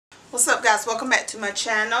What's up, guys? Welcome back to my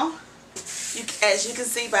channel. As you can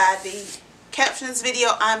see by the caption of this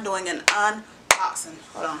video, I'm doing an unboxing.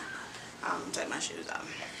 Hold on, I'm gonna take my shoes off.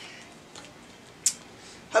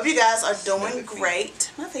 Hope you guys are doing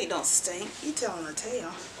great. My feet don't stink. You telling the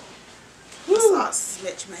tale. My socks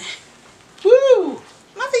smidge, man. Woo!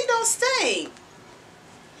 My feet don't stink.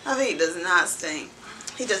 My feet does not stink.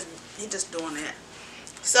 He just doing that.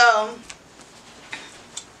 So,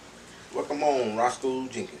 welcome on, Roscoe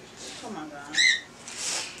Jenkins. oh my God.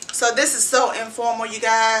 So this is so informal, you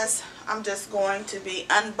guys. I'm just going to be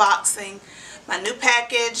unboxing my new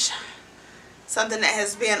package. Something that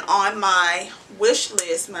has been on my wish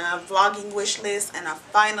list, my vlogging wish list, and I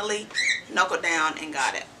finally knuckled down and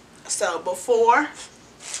got it. So before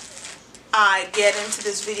I get into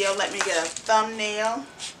this video, let me get a thumbnail.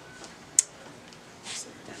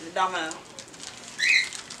 Domino.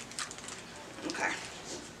 Okay.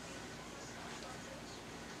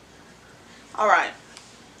 Alright.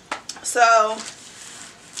 So,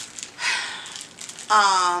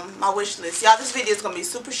 my wish list. Y'all, this video is going to be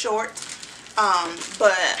super short.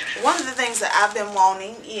 But one of the things that I've been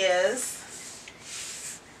wanting is,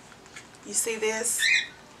 you see this?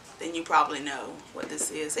 Then you probably know what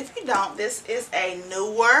this is. If you don't, this is a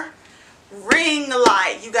Neewer ring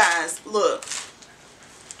light. You guys, look.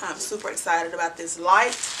 I'm super excited about this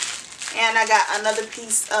light. And I got another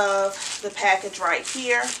piece of the package right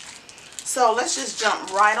here. So let's just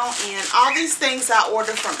jump right on in. All these things I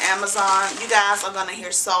ordered from Amazon. You guys are going to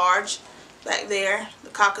hear Sarge back there, the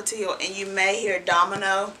cockatiel. And you may hear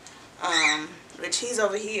Domino, which he's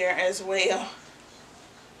over here as well.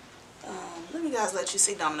 Let me guys let you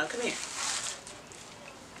see Domino. Come here.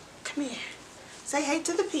 Come here. Say hey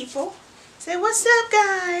to the people. Say what's up,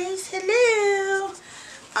 guys. Hello.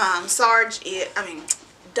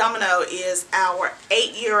 Domino is our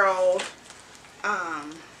 8-year-old,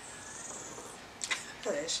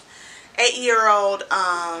 8-year-old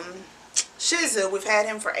Shih Tzu. We've had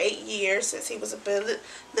him for 8 years since he was a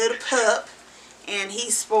little pup, and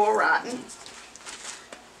he's spoiled rotten.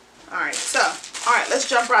 Alright, let's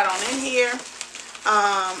jump right on in here.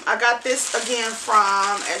 I got this again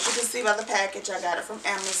from, as you can see by the package, I got it from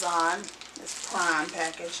Amazon. This Prime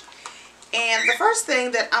package. And the first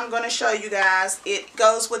thing that I'm going to show you guys, it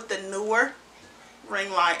goes with the Neewer ring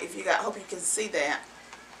light. If you got, hope you can see that.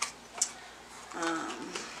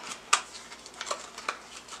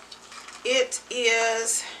 It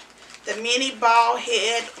is the mini ball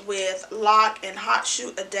head with lock and hot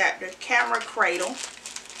shoe adapter camera cradle.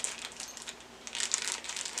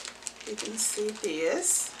 You can see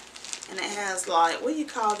this, and it has like, what do you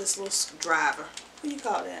call this little screwdriver? What do you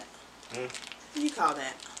call that? What do you call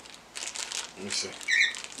that? Let me see.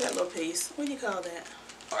 That little piece. What do you call that?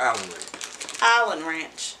 Allen wrench. Allen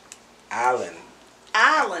wrench. Allen.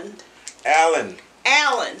 Island. Allen.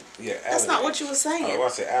 Allen. Yeah, Allen. That's not what you were saying. Oh, I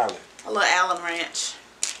said Allen. A little Allen wrench.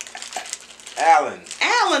 Allen.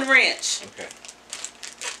 Allen wrench. Okay.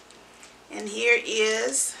 And here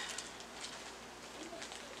is.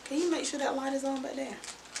 Can you make sure that light is on back there?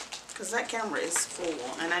 Because that camera is full,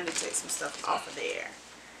 and I need to take some stuff off of there.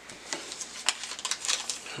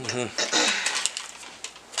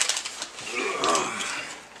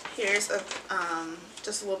 Here's a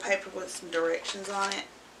just a little paper with some directions on it,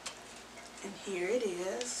 and here it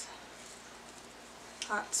is.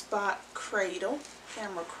 Hotspot cradle,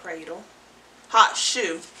 camera cradle, hot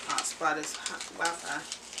shoe. Hotspot is hot Wi-Fi.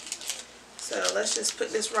 So let's just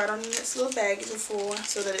put this right on in this little baggie before,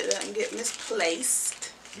 so that it doesn't get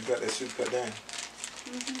misplaced. You got that shoe cut down?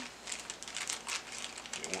 You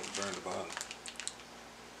don't want to burn the bottom.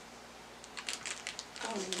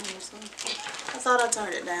 I thought I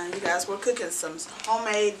turned it down. You guys, we're cooking some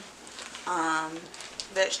homemade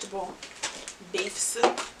vegetable beef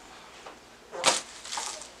soup.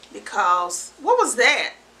 Because, what was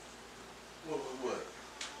that? What?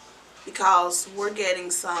 Because we're getting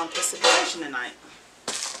some precipitation tonight.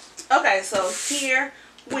 Okay, so here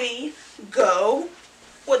we go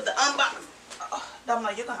with the unboxing. Oh, Domino,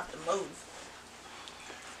 you're going to have to move.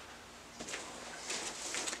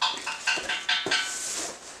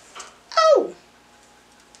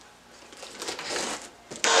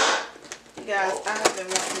 Guys, I have been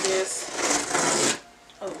wanting this.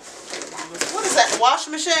 Oh, what is that? The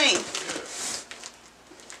washing machine?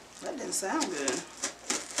 That didn't sound good.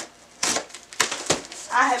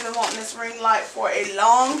 I have been wanting this ring light for a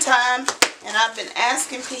long time, and I've been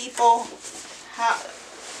asking people, how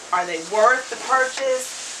are they worth the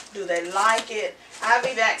purchase? Do they like it? I've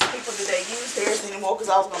even asked people, do they use theirs anymore? Because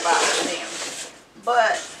I was going to buy it for them.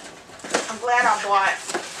 But I'm glad I bought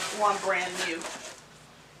one brand new.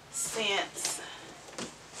 Since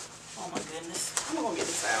Oh my goodness. I'm gonna get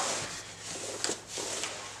this out.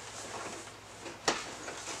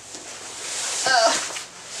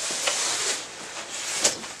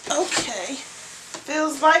 Okay.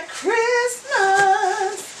 Feels like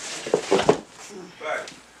Christmas.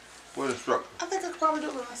 What instructor? I think I could probably do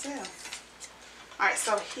it myself. Alright,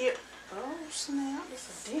 so here. Oh snap, there's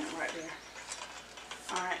a dent right there.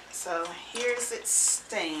 Alright, so here's its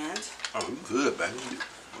stand. Oh, you good, baby.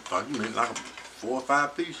 I thought you meant like a 4 or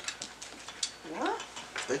 5 piece. What?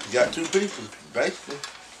 I think you got 2 pieces, basically.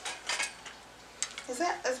 Is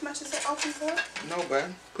that as much as it opens up? No,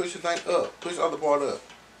 baby. Push the thing up. Push the other part up.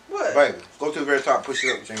 What? Baby, go to the very top. Push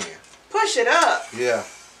it up with your hand. Push it up? Yeah.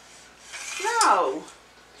 No.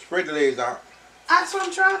 Spread the legs out. That's what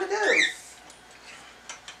I'm trying to do.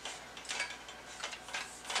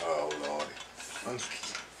 Oh, Lordy.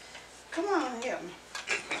 Come on, help me.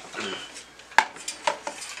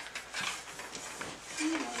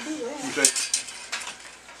 You think?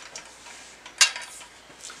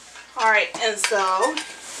 Alright, and so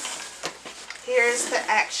here's the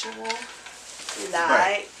actual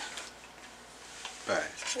light. Back.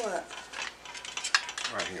 What?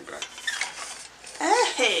 Right here, back.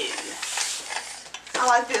 Hey! I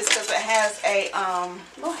like this because it has a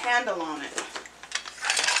little handle on it.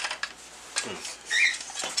 Okay.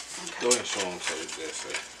 Go ahead and show them so it's that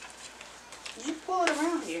safe. You pull it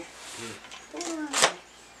around here. Pull it around here.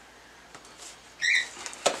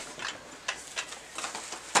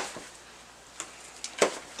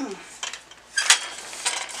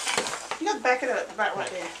 You got to back it up about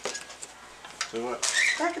right there. So what?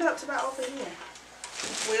 Back it up to about over here.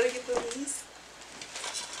 Will you please?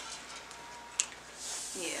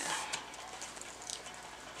 Yeah.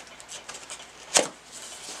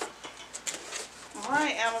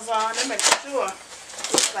 Alright, Amazon, they make sure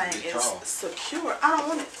this thing is secure. I don't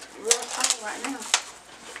want it real tall right now.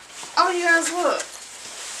 Oh, you guys look.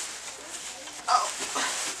 Oh.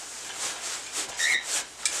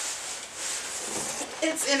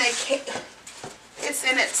 It's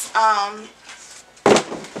in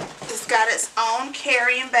it's got its own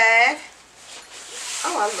carrying bag.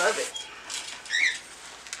 Oh, I love it.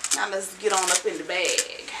 Now let's get on up in the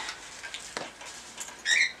bag.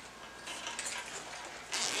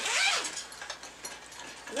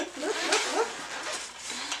 Look, look, look, look.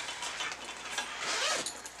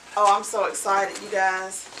 Oh, I'm so excited, you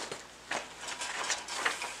guys.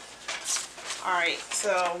 Alright,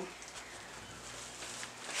 so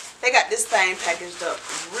they got this thing packaged up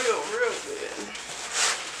real good.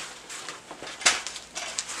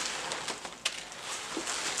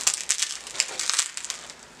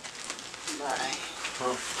 Bye.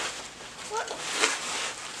 Huh? What?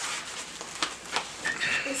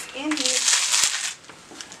 It's in here.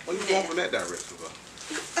 What you want from that direction, bro?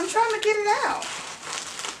 I'm trying to get it out.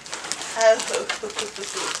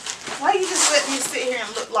 Why you just let me sit here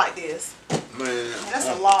and look like this? Man, That's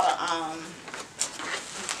a lot of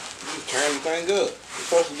you turn the thing up. You're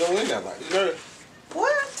supposed to go in there like you heard.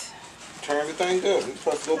 What? Turn the thing up. You're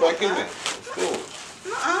supposed to go back in there.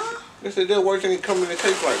 This is the worst thing come in the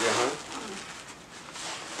case like that, huh?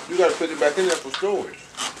 You gotta put it back in there for storage.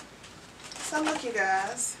 So look, you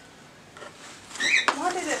guys.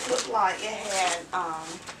 Why did it look like it had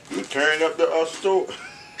You turned up the store.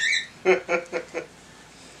 Let's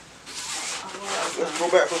go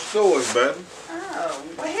back for storage, baby. Oh,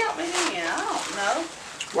 well help me then. I don't know.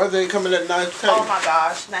 Why they ain't coming that nice case? Oh my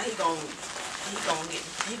gosh! Now he gonna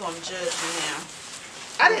judge me now.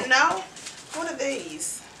 I didn't know. What are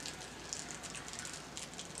these?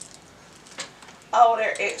 Oh,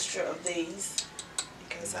 they're extra of these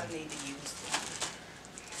because I need to use them.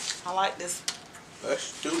 I like this. That's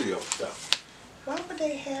studio stuff. Why would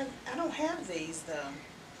they have? I don't have these though.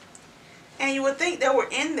 And you would think they were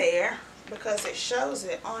in there because it shows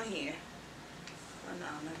it on here. Or no,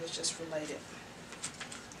 maybe it's just related.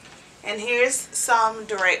 And here's some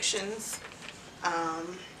directions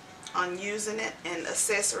on using it and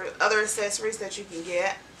other accessories that you can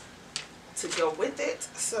get to go with it.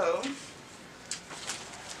 So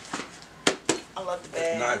I love the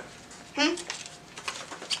bag. Nice.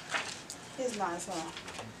 It's nice, huh?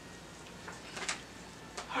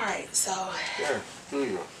 Alright, so Yeah,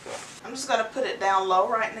 studio. I'm just gonna put it down low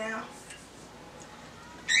right now.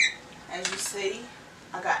 As you see,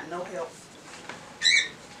 I got no help.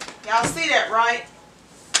 Y'all see that, right?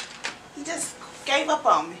 He just gave up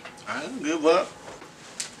on me. I didn't give up.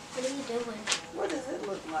 What are you doing? What does it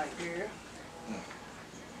look like, girl?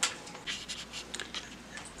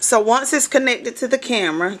 So once it's connected to the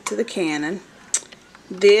camera, to the Canon,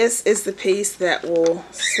 this is the piece that will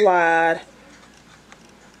slide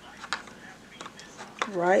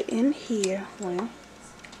right in here. Well,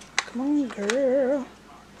 come on, girl.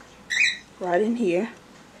 Right in here.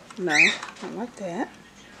 No, not like that.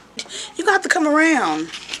 You got to come around.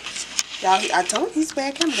 Y'all, I told you he's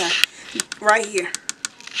bad camera guy. Right here.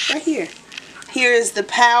 Right here. Here is the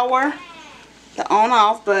power, the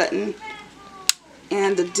on-off button,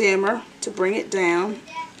 and the dimmer to bring it down.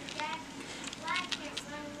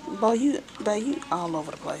 Boy, you all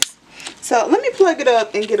over the place. So let me plug it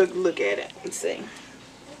up and get a look at it and see.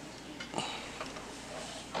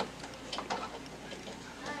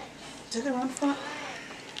 Did it run front?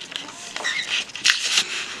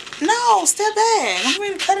 No, step back. I'm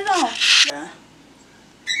ready to cut it off. Yeah.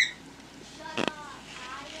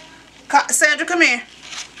 Sandra, come here.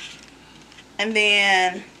 And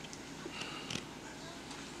then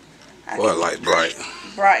What, like bright?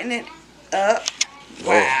 Brighten it up.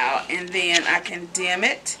 Wow. And then I can dim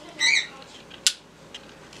it.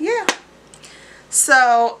 Yeah.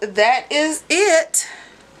 So that is it.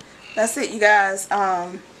 That's it, you guys.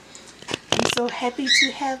 I'm so happy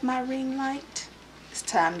to have my ring light. It's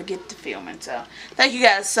time to get to filming. So thank you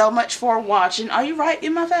guys so much for watching. Are you right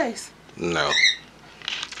in my face? No.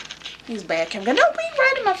 He's bad camera. Don't be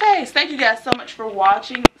right in my face. Thank you guys so much for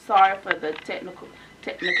watching. Sorry for the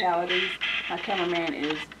technicalities. My cameraman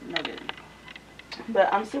is no good.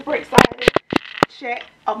 But I'm super excited. Check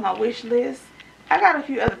on my wish list. I got a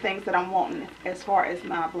few other things that I'm wanting as far as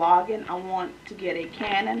my vlogging. I want to get a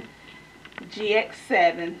Canon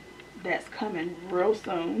GX7 that's coming real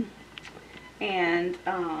soon. And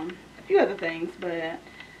a few other things, but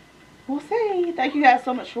we'll see. Thank you guys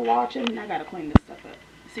so much for watching. I gotta clean this stuff up.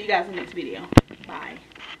 See you guys in the next video. Bye.